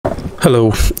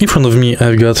Hello, in front of me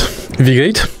I've got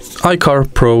Vgate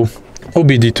iCar Pro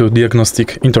OBD2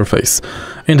 Diagnostic Interface.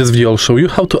 In this video I'll show you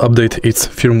how to update its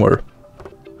firmware.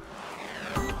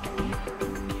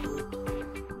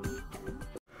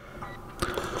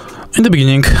 In the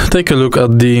beginning, take a look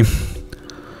at the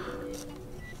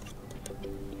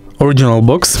original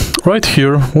box. Right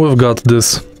here we've got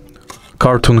this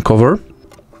cartoon cover.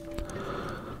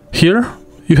 Here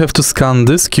you have to scan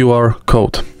this QR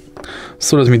code.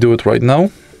 So let me do it right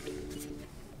now.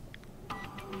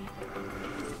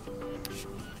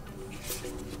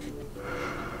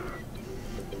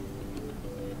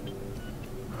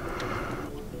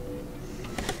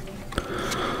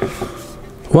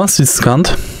 Once it's scanned,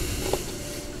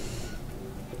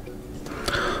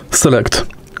 select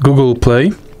Google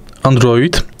Play,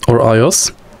 Android or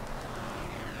iOS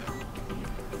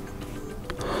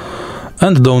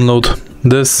and download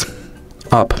this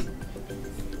app.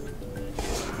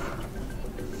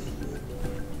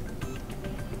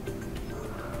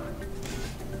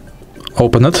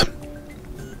 Open it.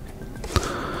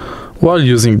 While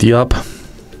using the app,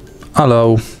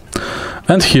 allow,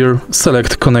 and here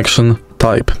select connection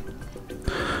type.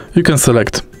 You can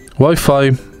select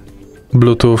Wi-Fi,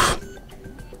 Bluetooth,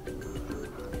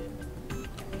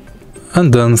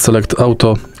 and then select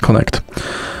Auto Connect.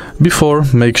 Before,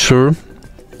 make sure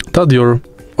that your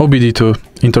OBD2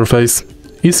 interface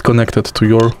is connected to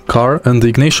your car and the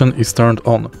ignition is turned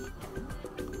on.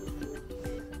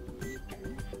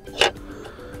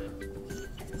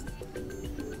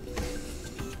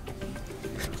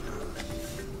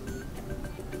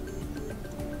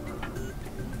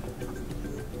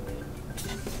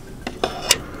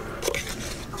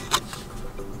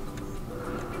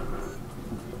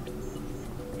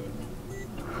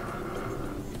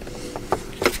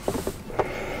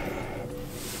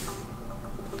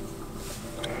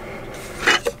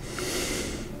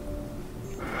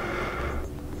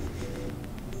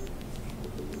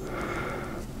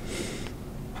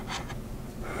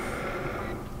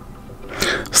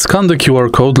 Scan the QR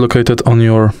code located on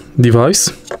your device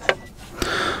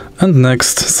and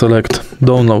next select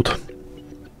download.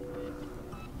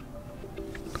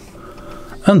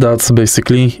 And that's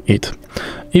basically it.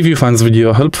 If you find this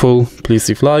video helpful, please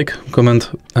leave like,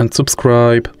 comment and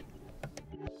subscribe.